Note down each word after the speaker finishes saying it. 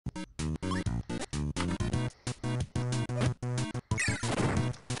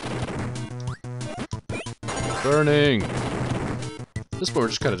Burning! This point we're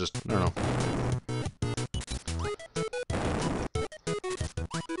just kind of just, I don't know.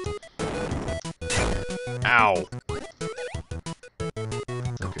 Ow!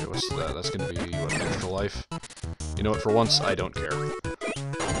 Okay, what's that? That's gonna be, what, an extra life? You know what, for once, I don't care.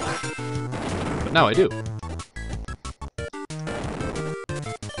 But now I do.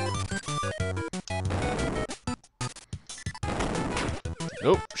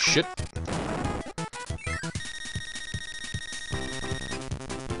 Oh, shit.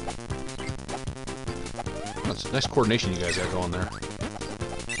 That's nice coordination you guys got going there.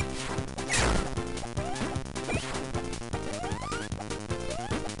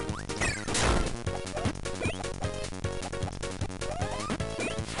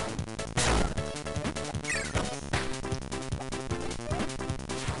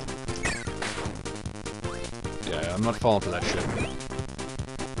 Yeah, I'm not falling for that shit.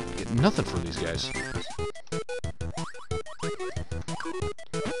 Get nothing from these guys.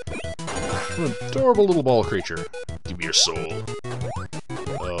 An adorable little ball creature. Give me your soul.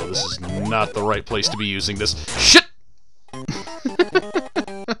 Oh, this is not the right place to be using this. Shit! Let's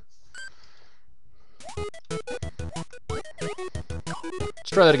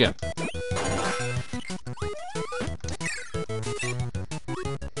try that again.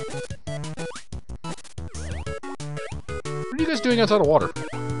 What are you guys doing outside of water?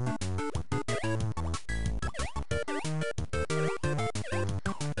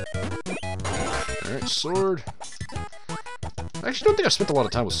 Alright, sword. I actually don't think I've spent a lot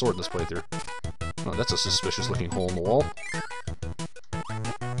of time with sword in this playthrough. Oh, that's a suspicious looking hole in the wall.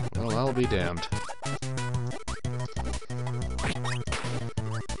 Well, I'll be damned.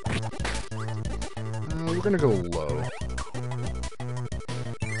 We're gonna go low.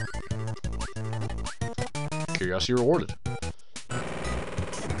 Curiosity rewarded. I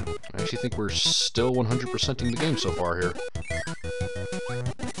actually think we're still 100%ing the game so far here.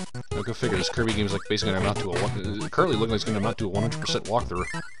 Now go figure, this Kirby game is like basically going to amount to a... currently looking like it's going to amount to a 100% walkthrough.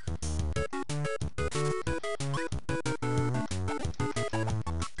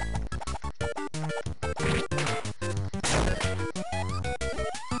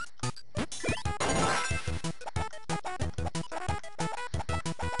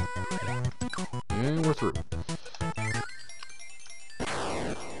 And we're through.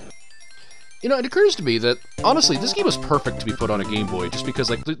 You know, it occurs to me that, honestly, this game is perfect to be put on a Game Boy, just because,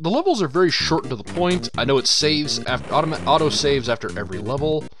 like, the levels are very short and to the point. I know it saves, auto-saves after every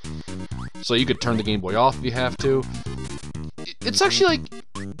level, so you could turn the Game Boy off if you have to. It's actually,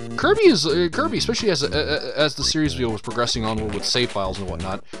 like, Kirby, especially as the series was progressing on with save files and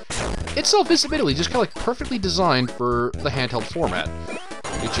whatnot, itself is admittedly just kind of, like, perfectly designed for the handheld format.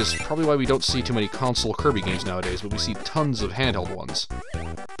 Which is probably why we don't see too many console Kirby games nowadays, but we see tons of handheld ones.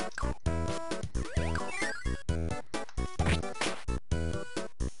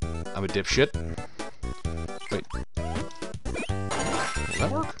 I'm a dipshit. Wait. Will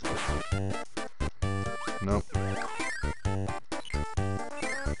that work? No.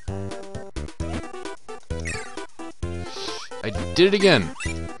 I did it again.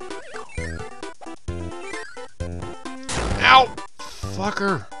 Ow!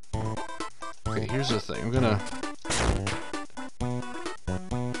 Fucker! Okay, here's the thing. I'm gonna...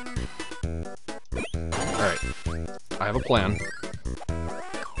 Alright. I have a plan.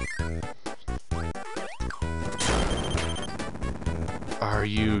 Are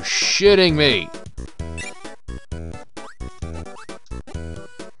you shitting me?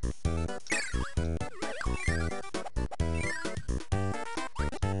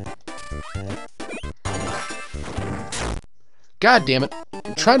 God damn it.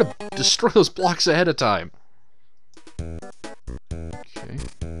 I'm trying to destroy those blocks ahead of time. Okay.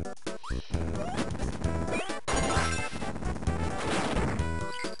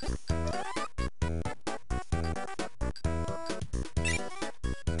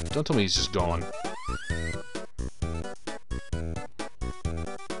 Don't tell me he's just gone.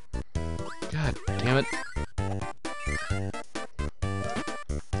 God damn it.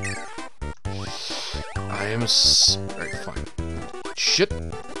 I am Alright, fine. Shit.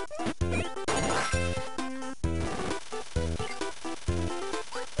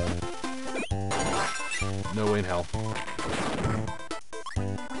 No way in hell.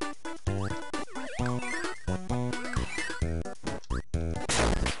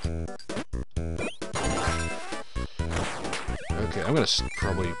 Okay, I'm gonna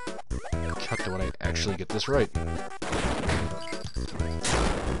probably cut to when I actually get this right.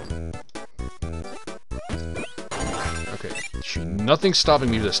 Okay, nothing's stopping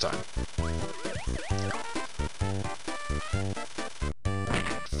me this time.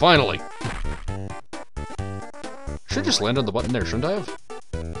 Finally! Should just land on the button there, shouldn't I have?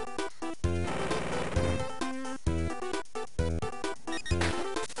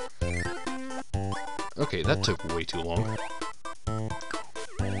 Okay, that took way too long.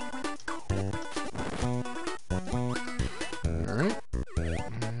 Alright.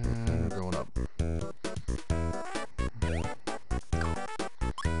 And we're going up.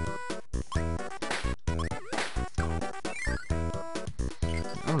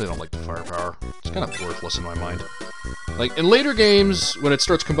 I really don't like the firepower. It's kind of worthless in my mind. Like, in later games, when it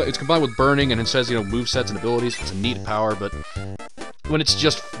starts it's combined with burning and it says, you know, movesets and abilities, it's a neat power, but when it's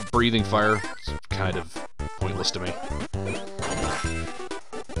just breathing fire, it's kind of pointless to me.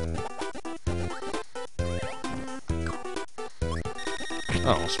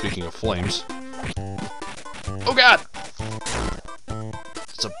 Oh, speaking of flames. Oh god!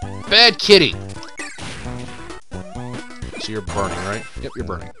 It's a bad kitty! So you're burning, right? Yep, you're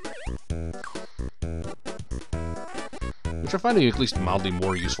burning. Which I find to be at least mildly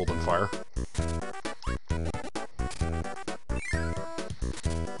more useful than fire.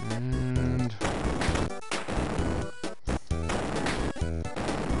 And...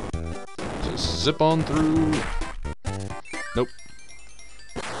 just zip on through... Nope.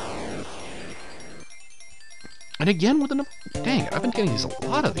 And again with another... Dang it, I've been getting a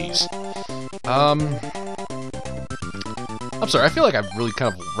lot of these. I'm sorry, I feel like I've really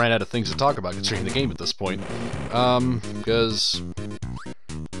kind of ran out of things to talk about concerning the game at this point. Because...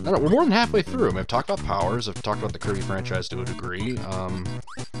 I don't know, we're more than halfway through. I mean, I've talked about powers, I've talked about the Kirby franchise to a degree.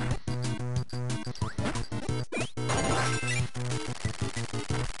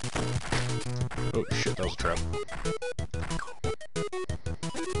 Oh shit, that was a trap.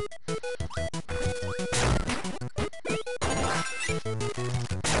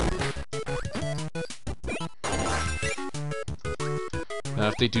 Now,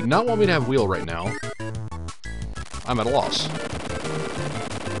 if they do not want me to have wheel right now, I'm at a loss.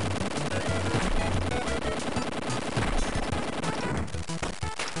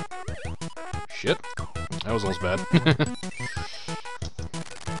 Shit. That was almost bad.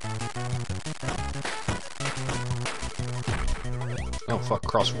 Oh, fuck.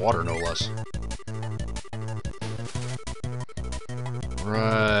 Cross water, no less.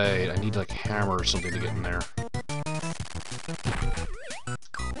 Right. I need, like, hammer or something to get in there.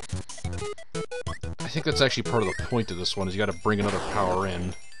 I think that's actually part of the point of this one, is you gotta bring another power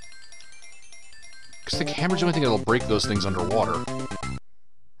in. Because the hammer's the only thing that'll break those things underwater.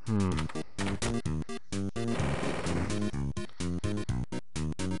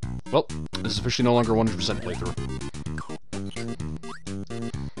 Well, this is officially no longer 100% playthrough.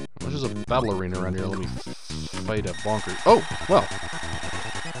 Well, there's a battle arena around here. Let me fight a bonker. Oh, well.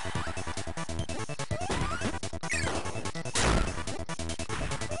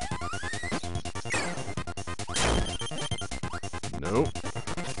 Nope.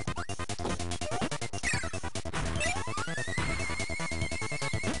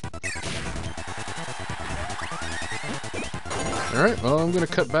 Alright, well, I'm gonna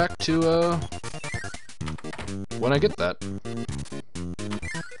cut back to, when I get that.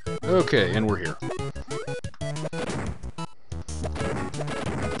 Okay, and we're here.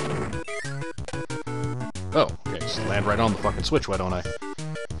 Oh, okay, just land right on the fucking switch, why don't I?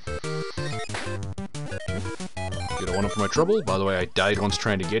 Get a 1 up for my trouble. By the way, I died once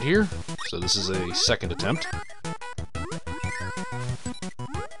trying to get here, so this is a second attempt.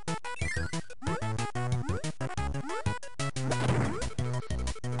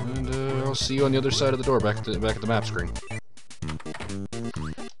 I'll see you on the other side of the door, back at the map screen.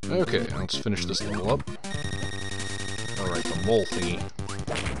 Okay, let's finish this level up. Alright, the mole thingy.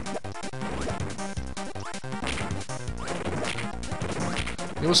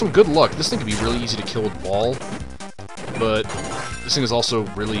 You know, with some good luck, this thing could be really easy to kill with ball, but this thing is also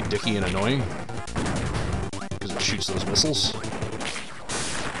really dicky and annoying, because it shoots those missiles.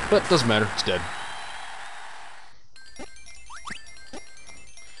 But, doesn't matter, it's dead.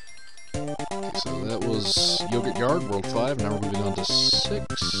 So that was Yogurt Yard, World 5, now we're moving on to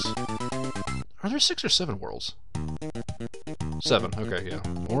 6. Are there 6 or 7 worlds? 7, okay, yeah.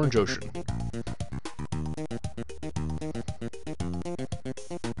 Orange Ocean.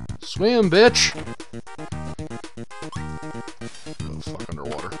 Swim, bitch! Oh, fuck,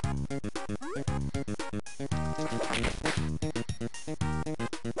 underwater.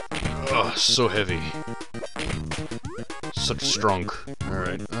 Ugh, so heavy. Such strong.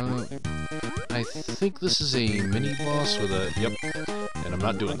 Alright, I think this is a mini-boss with a... Yep. And I'm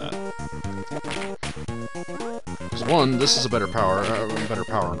not doing that. Because 1, this is a better power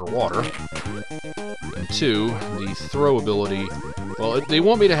underwater. And 2, the throw ability... Well, they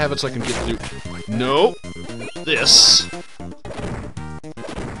want me to have it so I can get through... No! this.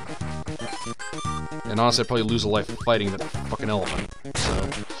 And honestly, I'd probably lose a life fighting that fucking elephant. So,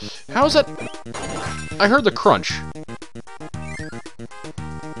 how is that? I heard the crunch.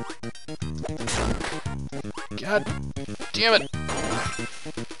 God damn it!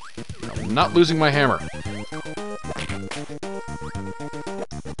 I'm not losing my hammer.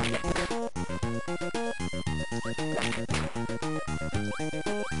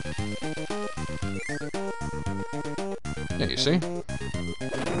 Yeah, you see?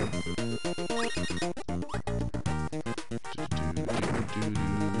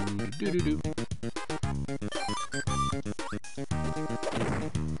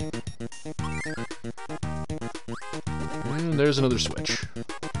 And there's another switch.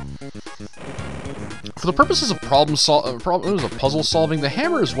 For the purposes of puzzle solving, the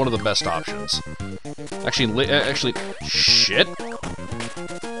hammer is one of the best options. Actually, shit.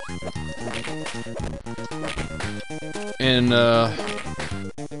 And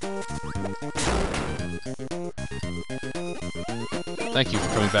thank you for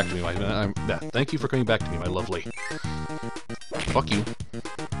coming back to me, thank you for coming back to me, my lovely. Fuck you.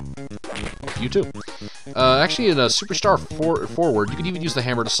 You too. Actually, in Superstar Forward, you can even use the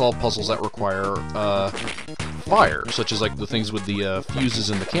hammer to solve puzzles that require fire, such as like the things with the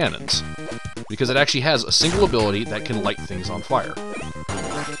fuses and the cannons, because it actually has a single ability that can light things on fire.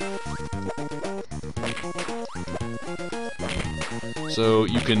 So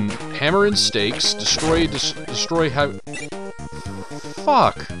you can hammer in stakes, destroy.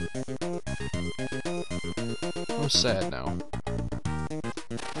 Fuck. I'm sad now.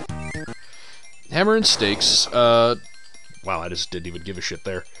 Hammer and stakes, wow, I just didn't even give a shit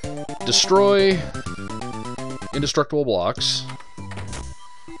there. Destroy indestructible blocks.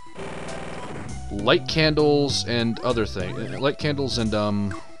 Light candles and other things. Light candles and,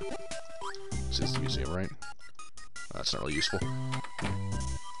 this is the museum, right? That's not really useful.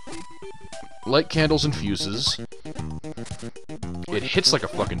 Light candles and fuses. It hits like a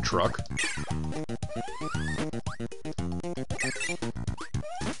fucking truck.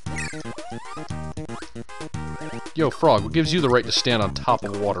 Yo, Frog, what gives you the right to stand on top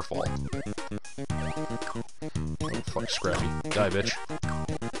of a waterfall? Oh, fuck, Scrappy. Die, bitch.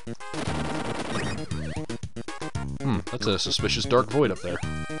 That's a suspicious dark void up there.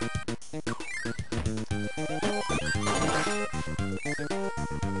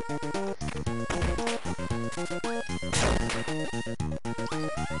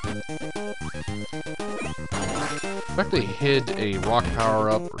 In fact, they hid a rock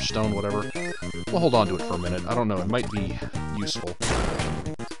power-up or stone, whatever. We'll hold on to it for a minute. I don't know, it might be useful.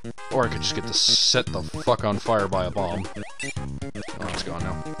 Or I could just get to set the fuck on fire by a bomb. Oh, it's gone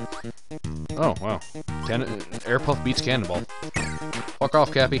now. Oh, wow. Air puff beats cannonball. Fuck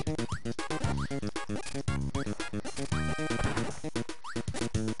off, Cappy.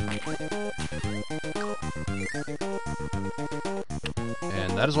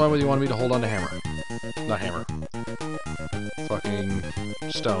 And that is why you wanted me to hold on to hammer. Not hammer. Fucking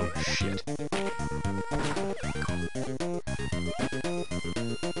stone. Shit.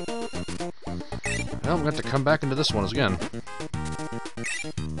 Well, I'm going to have to come back into this one again.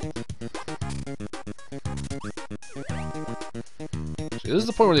 See, this is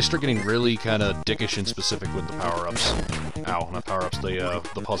the point where they start getting really kind of dickish and specific with the power-ups. Ow, not power-ups, the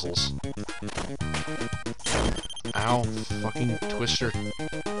puzzles. Ow, fucking twister.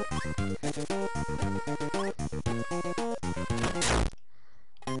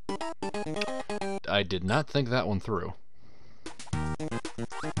 I did not think that one through.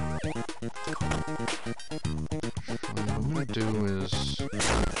 What I'm gonna do is...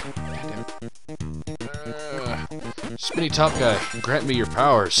 Spinny top guy, grant me your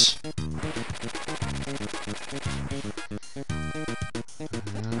powers.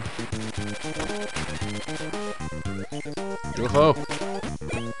 UFO.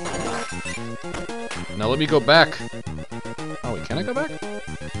 Now let me go back. Oh wait, can I go back? I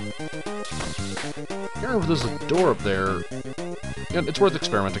can't remember if there's a door up there. Yeah, it's worth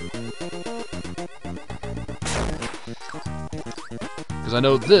experimenting. Because I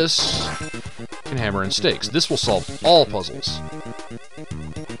know this can hammer in stakes. This will solve all puzzles.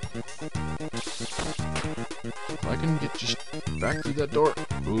 If I can get just back through that door.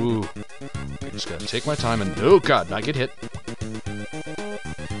 Ooh. I just gotta take my time and... Oh god, not get hit.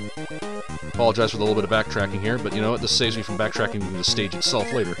 Apologize for the little bit of backtracking here, but you know what? This saves me from backtracking to the stage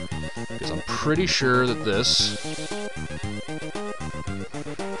itself later. Because I'm pretty sure that this...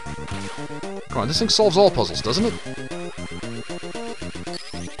 Come on, this thing solves all puzzles, doesn't it?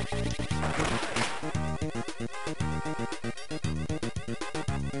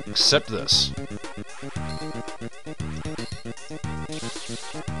 Except this.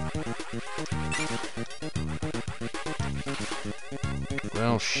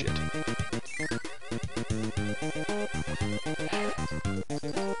 Well, shit.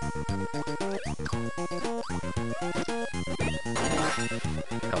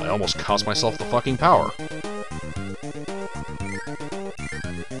 Hell, I almost cost myself the fucking power.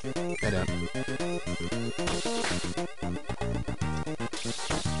 Head down.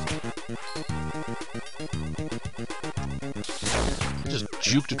 I just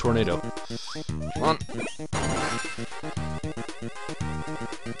juked a tornado. Come on.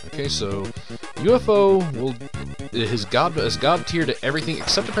 Okay, so UFO is god tier to everything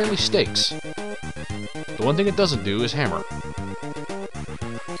except apparently stakes. The one thing it doesn't do is hammer.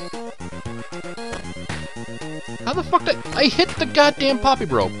 How the fuck did I hit the goddamn Poppy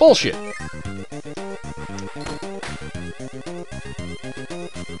Bro? Bullshit.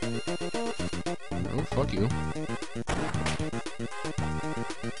 Oh, fuck you.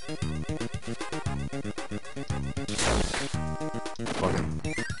 Fuck it.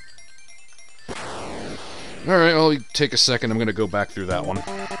 Alright, well, take a second. I'm gonna go back through that one.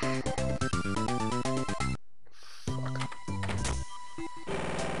 Fuck.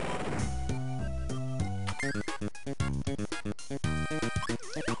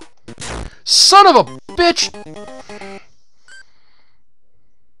 Son of a bitch!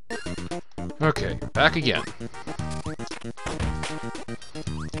 Okay, back again.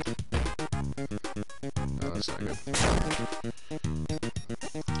 Oh, that's not good.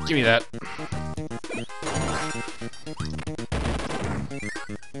 Give me that.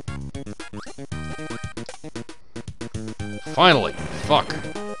 Finally! Fuck.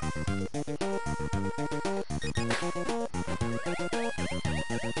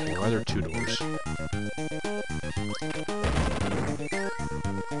 Okay, why are there 2 doors?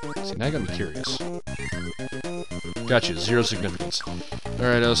 See, now you got me curious. Gotcha, 0 significance.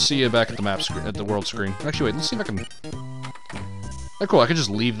 Alright, I'll see you back at the map screen, at the world screen. Actually, wait, let's see if I can... Oh, cool, I can just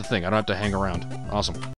leave the thing. I don't have to hang around. Awesome.